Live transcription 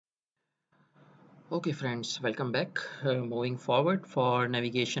Okay friends, welcome back. Moving forward for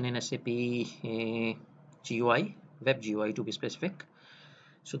navigation in SAP GUI, WebGUI to be specific.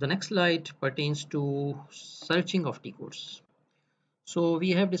 So the next slide pertains to searching of T codes. So we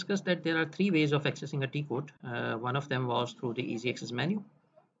have discussed that there are three ways of accessing a T code. One of them was through the easy access menu.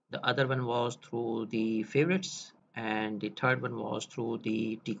 The other one was through the favorites, and the third one was through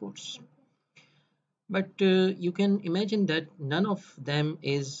the T codes. But you can imagine that none of them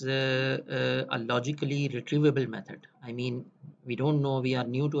is a logically retrievable method. I mean, we don't know, we are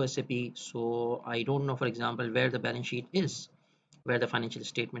new to SAP, so I don't know, for example, where the balance sheet is, where the financial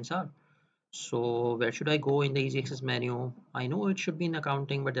statements are. So where should I go in the easy access menu? I know it should be in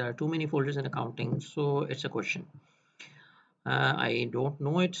accounting, but there are too many folders in accounting, so it's a question. I don't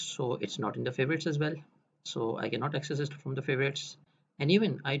know it, so it's not in the favorites as well. So I cannot access it from the favorites. And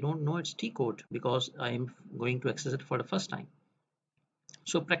even I don't know its T code because I'm going to access it for the first time.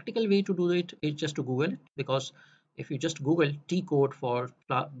 So practical way to do it is just to Google it, because if you just Google T code for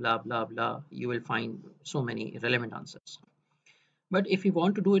blah blah blah blah, you will find so many relevant answers. But if you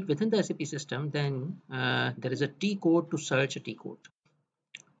want to do it within the SAP system, then there is a T code to search a T code.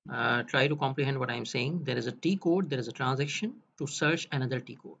 Try to comprehend what I'm saying. There is a T code, there is a transaction to search another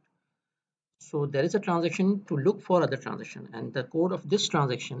T code. So there is a transaction to look for other transaction, and the code of this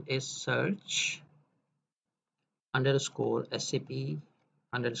transaction is search underscore SAP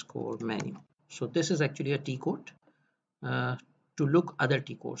underscore menu. So this is actually a T code to look other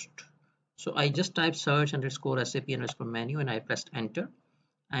T codes. So I just type search underscore SAP underscore menu and I pressed enter.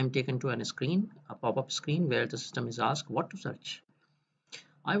 I'm taken to a screen, a pop-up screen where the system is asked what to search.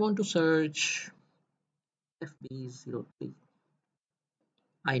 I want to search FB03.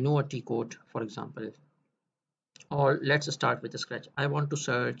 I know a T code, for example, or let's start with a scratch. I want to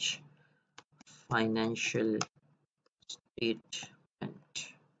search financial statement.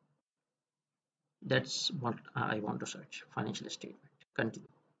 That's what I want to search, financial statement. Continue.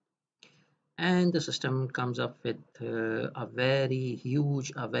 And the system comes up with a very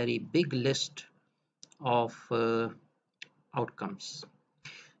huge, a very big list of outcomes.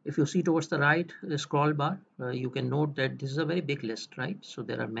 If you see towards the right scroll bar, you can note that this is a very big list, right? So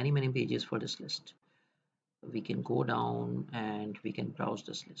there are many pages for this list. We can go down and we can browse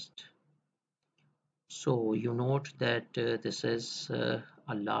this list. So you note that this is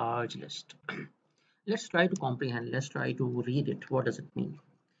a large list. Let's try to comprehend, let's try to read it. What does it mean?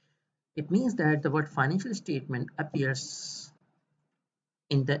 It means that the word financial statement appears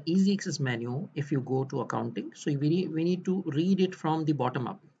in the easy access menu if you go to accounting. So we need to read it from the bottom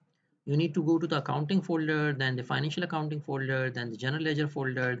up. You need to go to the accounting folder, then the financial accounting folder, then the general ledger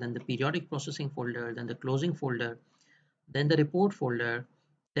folder, then the periodic processing folder, then the closing folder, then the report folder,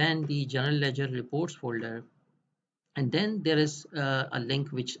 then the general ledger reports folder, and then there is a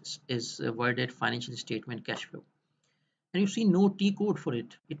link which is worded financial statement cash flow, and you see no T code for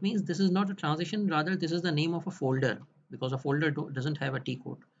it. It means this is not a transaction, rather this is the name of a folder, because a folder doesn't have a T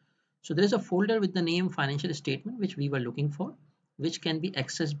code. So there is a folder with the name financial statement which we were looking for, which can be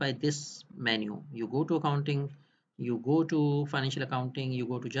accessed by this menu. You go to accounting, you go to financial accounting, you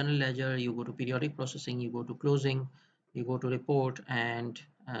go to general ledger, you go to periodic processing, you go to closing, you go to report, and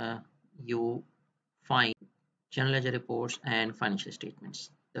you find general ledger reports and financial statements.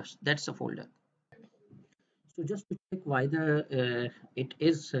 That's a folder. So just to check whether it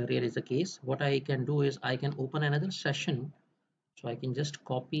is really the case, what I can do is I can open another session. So I can just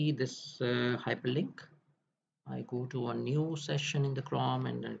copy this hyperlink. I go to a new session in the Chrome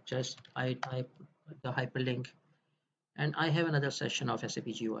and I type the hyperlink, and I have another session of SAP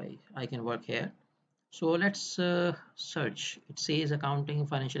GUI. I can work here. So let's search. It says accounting,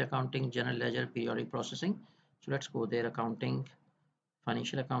 financial accounting, general ledger, periodic processing. So let's go there, accounting,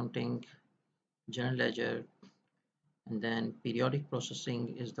 financial accounting, general ledger, and then periodic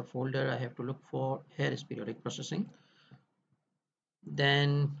processing is the folder I have to look for. Here is periodic processing.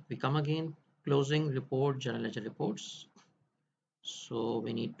 Then we come again, closing, report, general ledger reports. So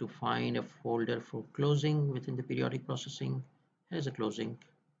we need to find a folder for closing within the periodic processing. Here's a closing,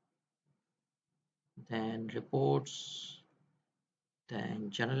 then reports, then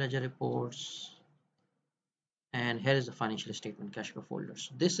general ledger reports, and here is the financial statement cash flow folder.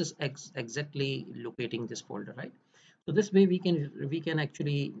 So this is exactly locating this folder, right? So this way we can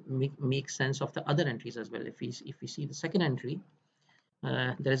actually make sense of the other entries as well. If we see the second entry,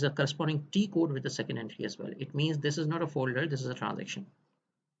 there is a corresponding T code with the second entry as well. It means this is not a folder, this is a transaction.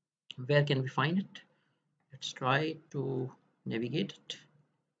 Where can we find it? Let's try to navigate it.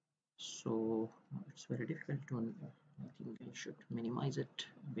 So it's very difficult to, I think I should minimize it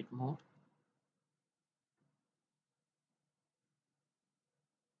a bit more.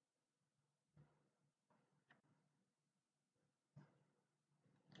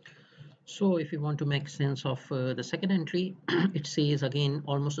 So if you want to make sense of the second entry, it says again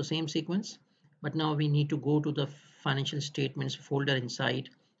almost the same sequence, but now we need to go to the financial statements folder inside,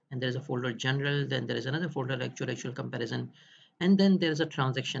 and there is a folder general, then there is another folder actual comparison, and then there is a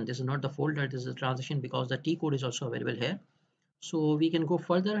transaction. This is not the folder, this is a transaction because the T code is also available here. So we can go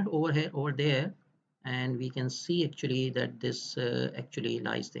further over here, over there, and we can see actually that this actually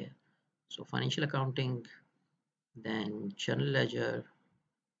lies there. So financial accounting, then general ledger,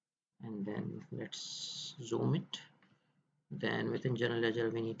 and then let's zoom it. Then within general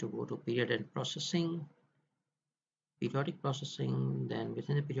ledger we need to go to period and processing, periodic processing. Then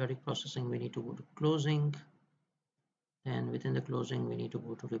within the periodic processing we need to go to closing. Then within the closing we need to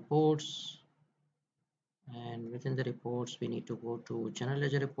go to reports, and within the reports we need to go to general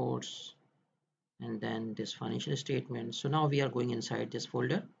ledger reports, and then this financial statement. So now we are going inside this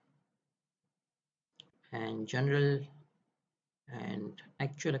folder, and general and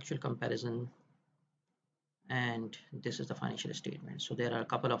actual comparison, and this is the financial statement. So there are a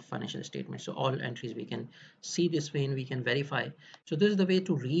couple of financial statements, so all entries we can see this way and we can verify. So this is the way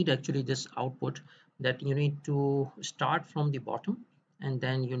to read actually this output, that you need to start from the bottom and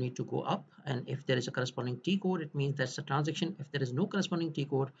then you need to go up, and if there is a corresponding T code, it means that's a transaction. If there is no corresponding T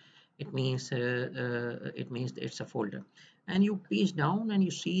code, it means it's a folder. And you page down and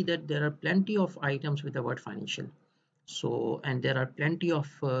you see that there are plenty of items with the word financial. So, and there are plenty of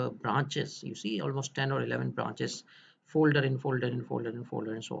branches. You see almost 10 or 11 branches, folder in folder in folder in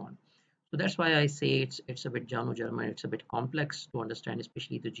folder and so on. So that's why I say it's a bit Jano-German. It's a bit complex to understand,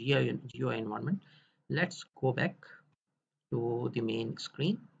 especially the GUI environment. Let's go back to the main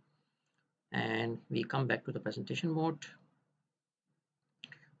screen and we come back to the presentation mode.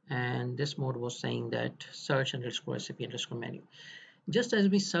 And this mode was saying that search underscore SAP underscore menu. Just as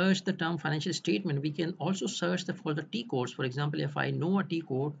we search the term financial statement, we can also search for the T codes. For example, if I know a T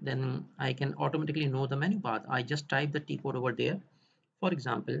code, then I can automatically know the menu path. I just type the T code over there. For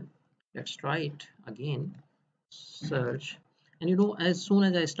example, let's try it again, search. And you know, as soon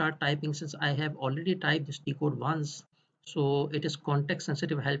as I start typing, since I have already typed this T code once, so it is context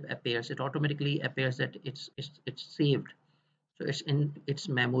sensitive help appears. It automatically appears that it's saved. So it's in its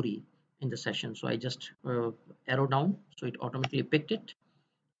memory in the session. So I just arrow down, so it automatically picked it,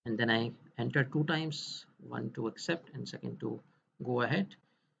 and then I enter two times, one to accept and second to go ahead.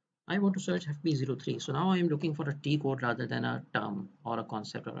 I want to search FB03. So now I'm looking for a T code rather than a term or a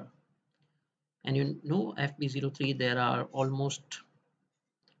concept and you know FB03, there are almost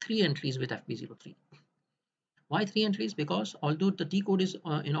 3 entries with FB03. Why 3 entries? Because although the T code is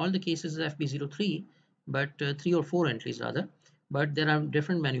in all the cases is FB03, but 3 or 4 entries rather, but there are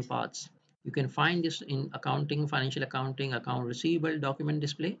different menu paths. You can find this in accounting, financial accounting, account receivable, document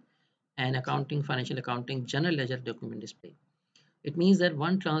display, and accounting, financial accounting, general ledger document display. It means that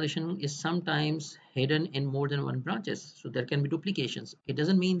one transaction is sometimes hidden in more than one branches. So there can be duplications. It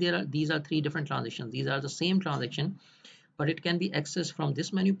doesn't mean these are 3 different transactions. These are the same transaction, but it can be accessed from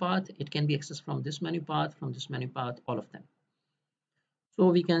this menu path. It can be accessed from this menu path, from this menu path, all of them. So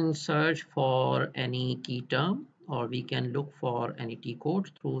we can search for any key term, or we can look for any T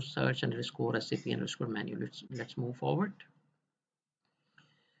code through search underscore SAP underscore menu. Let's move forward.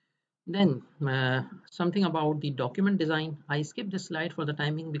 Then something about the document design. I skipped this slide for the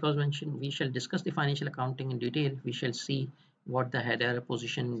timing because when we shall discuss the financial accounting in detail, we shall see what the header,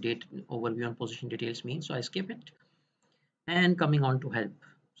 position, date, overview and position details mean. So I skip it. And coming on to help.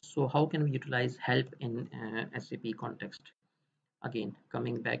 So how can we utilize help in SAP context? Again,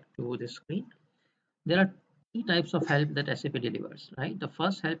 coming back to the screen, there are 3 types of help that SAP delivers, right? The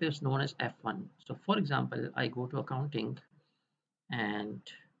first help is known as F1. So for example, I go to accounting and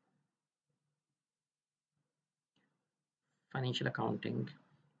financial accounting,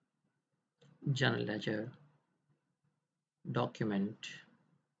 general ledger, document,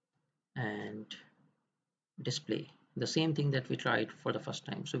 and display. The same thing that we tried for the first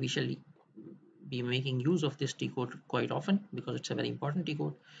time. So we shall be making use of this T code quite often because it's a very important T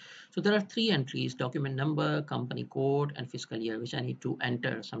code. So there are 3 entries: document number, company code, and fiscal year, which I need to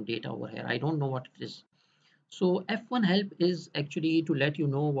enter some data over here. I don't know what it is. So F1 help is actually to let you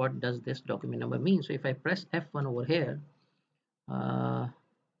know what does this document number mean. So if I press F1 over here,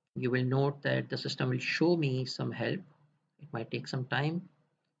 you will note that the system will show me some help. It might take some time.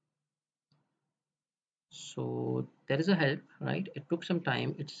 So there is a help, right? It took some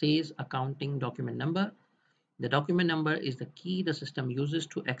time. It says accounting document number. The document number is the key the system uses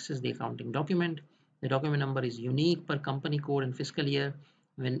to access the accounting document. The document number is unique per company code and fiscal year.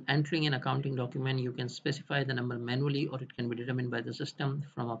 When entering an accounting document, you can specify the number manually, or it can be determined by the system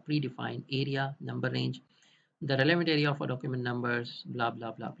from a predefined area, number range, the relevant area for document numbers, blah,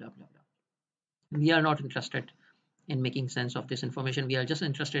 blah, blah, blah, blah, blah. We are not interested in making sense of this information. We are just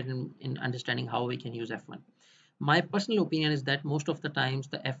interested in understanding how we can use F1. My personal opinion is that most of the times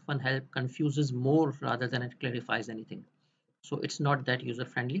the F1 help confuses more rather than it clarifies anything. So it's not that user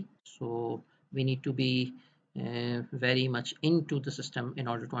friendly. So we need to be very much into the system in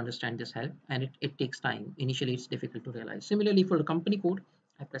order to understand this help, and it takes time. Initially it's difficult to realize. Similarly, for the company code,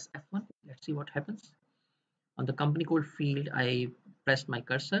 I press F1. Let's see what happens. On the company code field, I pressed my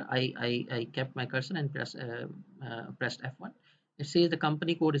cursor. I kept my cursor and pressed F1. It says the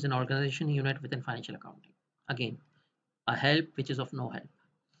company code is an organization unit within financial accounting. Again, a help which is of no help.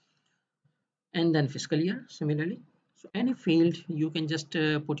 And then fiscal year, similarly. So any field, you can just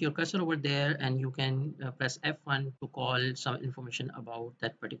put your cursor over there and you can press F1 to call some information about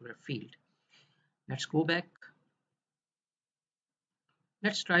that particular field. Let's go back.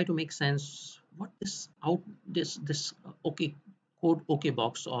 Let's try to make sense what this OK code OK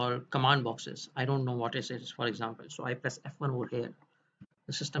box or command box is. I don't know what it is, for example. So I press F1 over here.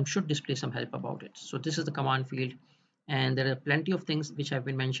 The system should display some help about it. So this is the command field, and there are plenty of things which have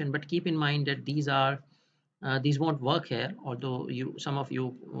been mentioned, but keep in mind that these won't work here, although some of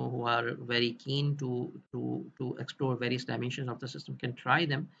you who are very keen to explore various dimensions of the system can try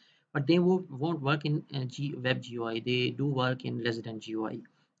them, but they won't work in web GUI. They do work in resident GUI.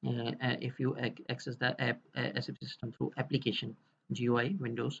 If you access the app SAP system through application GUI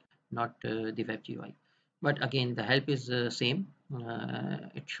windows, not the web GUI. But again, the help is same.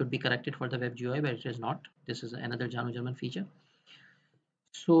 It should be corrected for the web GUI, but it is not. This is another German feature.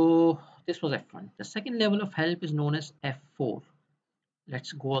 So this was F1. The second level of help is known as F4.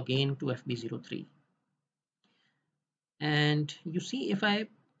 Let's go again to FB03. And you see, if I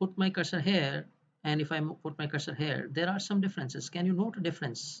put my cursor here and if I put my cursor here, there are some differences. Can you note a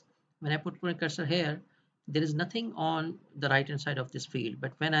difference? When I put my cursor here, there is nothing on the right hand side of this field.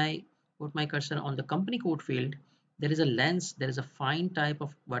 But when I put my cursor on the company code field, there is a lens, there is a fine type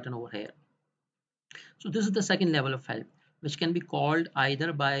of button over here. So this is the second level of help, which can be called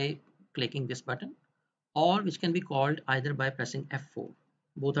either by clicking this button or which can be called either by pressing F4.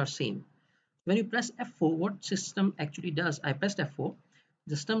 Both are same. When you press F4, what system actually does, I pressed F4,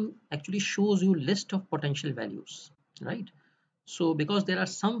 the system actually shows you list of potential values, right? So because there are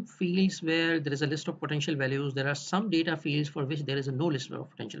some fields where there is a list of potential values, there are some data fields for which there is no list of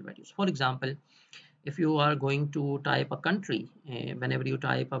potential values. For example, if you are going to type a country, whenever you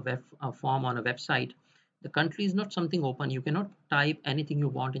type a form on a website, the country is not something open. You cannot type anything you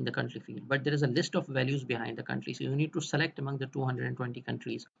want in the country field, but there is a list of values behind the country. So you need to select among the 220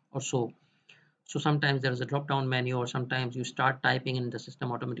 countries or so. So sometimes there is a drop down menu, or sometimes you start typing and the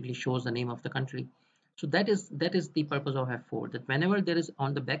system automatically shows the name of the country. So that is the purpose of F4, that whenever there is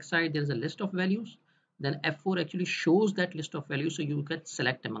on the back side there is a list of values, then F4 actually shows that list of values so you can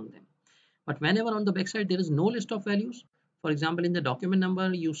select among them. But whenever on the backside there is no list of values, for example, in the document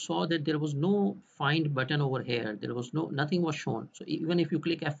number, you saw that there was no find button over here. There was nothing was shown. So even if you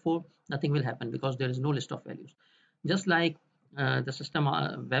click F4, nothing will happen because there is no list of values. Just like the system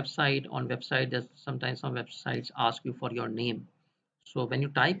website, on website, there's sometimes some websites ask you for your name. So when you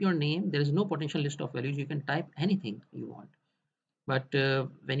type your name, there is no potential list of values. You can type anything you want. But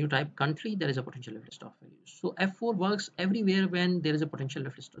when you type country, there is a potential list of values. So F4 works everywhere when there is a potential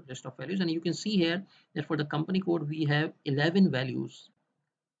list of values. And you can see here that for the company code, we have 11 values.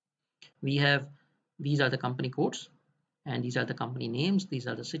 We have, these are the company codes, and these are the company names, these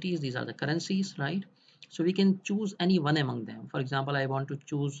are the cities, these are the currencies, right? So we can choose any one among them. For example, I want to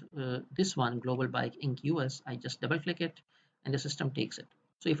choose this one, Global Bike Inc. US. I just double click it and the system takes it.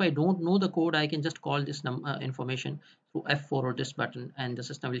 So if I don't know the code, I can just call this information through F4 or this button, and the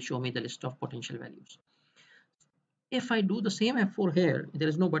system will show me the list of potential values. If I do the same F4 here, there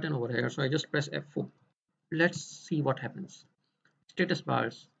is no button over here, so I just press F4. Let's see what happens. Status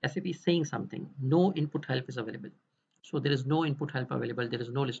bars, SAP is saying something, no input help is available. So there is no input help available, there is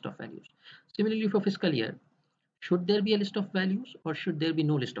no list of values. Similarly for fiscal year, should there be a list of values or should there be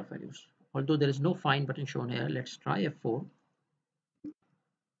no list of values? Although there is no find button shown here, let's try F4.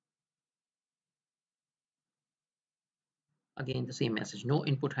 Again, the same message, no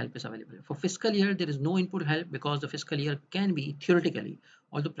input help is available. For fiscal year, there is no input help because the fiscal year can be theoretically,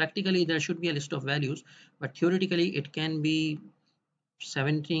 although practically there should be a list of values, but theoretically it can be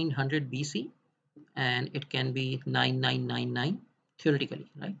 1700 BC and it can be 9999 theoretically,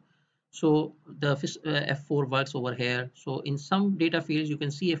 right? So the F4 works over here. So in some data fields you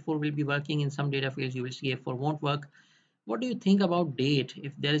can see F4 will be working, in some data fields you will see F4 won't work. What do you think about date?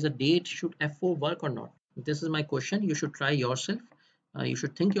 If there is a date, should F4 work or not? This is my question. You should try yourself. You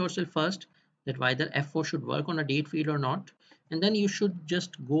should think yourself first that whether F4 should work on a date field or not, and then you should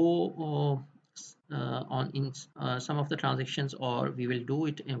just go on in some of the transactions, or we will do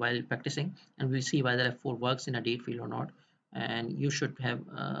it while practicing, and we'll see whether F4 works in a date field or not, and you should have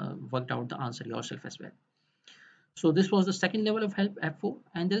worked out the answer yourself as well. So this was the second level of help, F4,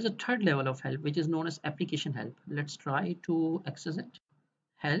 and there is a third level of help which is known as application help. Let's try to access it.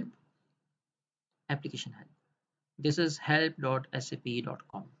 Help, application help. This is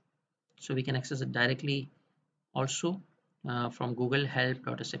help.sap.com. So we can access it directly also from Google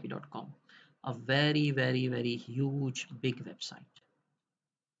help.sap.com. A very huge big website.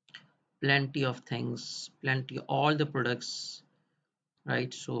 Plenty of things, plenty, all the products,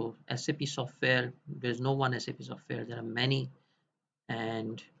 right? So SAP software, there's no one SAP software, there are many.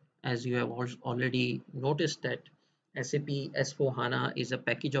 And as you have already noticed that SAP S4 HANA is a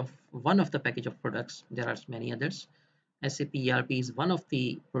package of one of the package of products. There are many others. SAP ERP is one of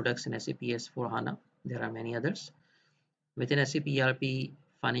the products in SAP S4 HANA. There are many others. Within SAP ERP,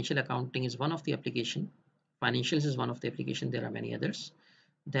 financial accounting is one of the application. Financials is one of the application. There are many others.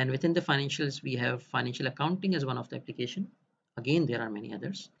 Then within the financials, we have financial accounting as one of the application. Again, there are many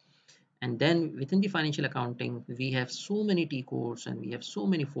others. And then within the financial accounting, we have so many T codes and we have so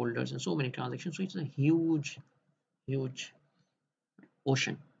many folders and so many transactions. So it's a huge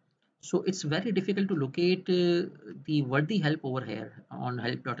ocean. So it's very difficult to locate the worthy help over here on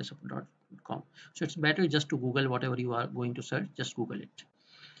help.sap.com. So it's better just to Google whatever you are going to search, just Google it.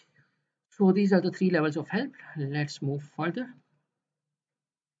 So these are the three levels of help. Let's move further.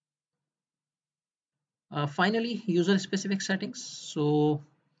 Finally, user specific settings. So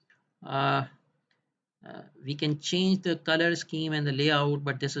uh, we can change the color scheme and the layout,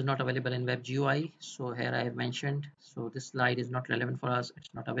 but this is not available in WebGUI. So here I have mentioned, so this slide is not relevant for us, it's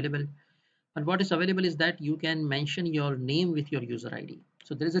not available. But what is available is that you can mention your name with your user ID.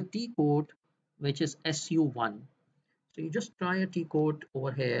 So there is a T code which is SU1. So you just try a T code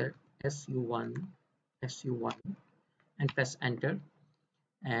over here, SU1, and press enter.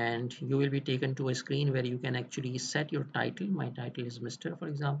 And you will be taken to a screen where you can actually set your title. My title is Mr. for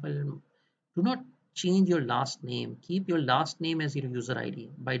example. Do not change your last name. Keep your last name as your user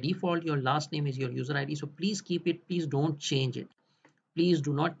ID. By default, your last name is your user ID. So please keep it. Please don't change it. Please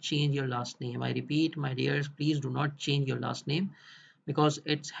do not change your last name. I repeat, my dears, please do not change your last name, because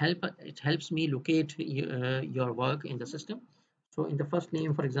it helps me locate your work in the system. So in the first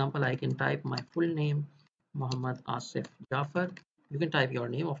name, for example, I can type my full name, Muhammad Asif Jafar. You can type your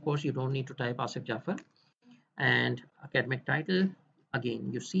name. Of course, you don't need to type Asif Jafar. And academic title, again,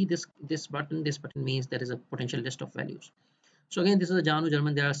 you see this button. This button means there is a potential list of values. So again, this is a Janu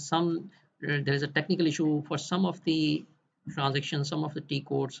German. There is a technical issue for some of the transactions, some of the T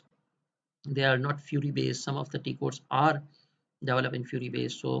codes. They are not Fury based. Some of the T codes are developed in Fury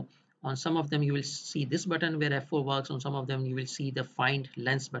based. So on some of them you will see this button where F4 works. On some of them you will see the find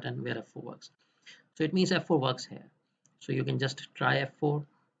lens button where F4 works. So it means F4 works here. So you can just try F4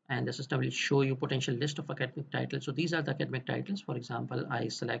 and the system will show you potential list of academic titles. So these are the academic titles. For example, I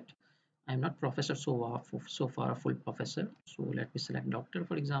select, I'm not professor so far a full professor. So let me select doctor,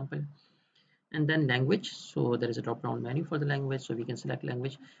 for example, and then language. So there is a drop down menu for the language. So we can select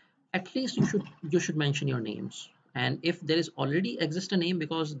language. At least you should mention your names. And if there is already exist a name,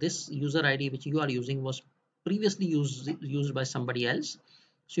 because this user ID which you are using was previously used by somebody else,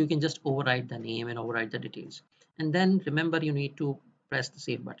 so you can just override the name and override the details. And then remember, you need to press the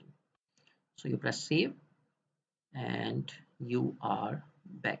save button. So you press save and you are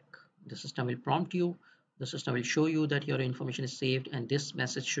back. The system will prompt you. The system will show you that your information is saved, and this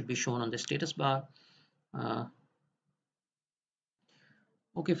message should be shown on the status bar.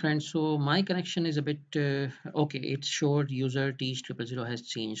 Okay, friends, so my connection is a bit okay. It showed user T000 has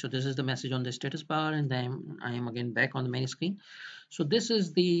changed. So this is the message on the status bar, and then I am again back on the main screen. So this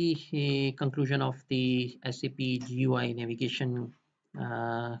is the conclusion of the SAP GUI navigation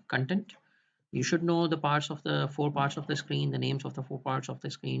content. You should know the parts of the four parts of the screen, the names of the four parts of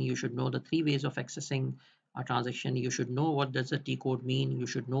the screen. You should know the three ways of accessing a transaction. You should know what does a T code mean. You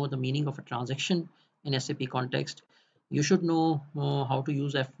should know the meaning of a transaction in SAP context. You should know how to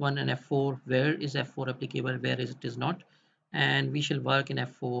use F1 and F4. Where is F4 applicable? Where is it is not? And we shall work in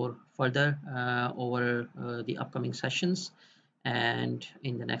F4 further over the upcoming sessions. And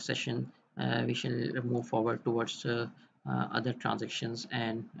in the next session, we shall move forward towards other transactions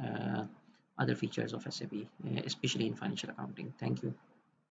and other features of SAP, especially in financial accounting. Thank you.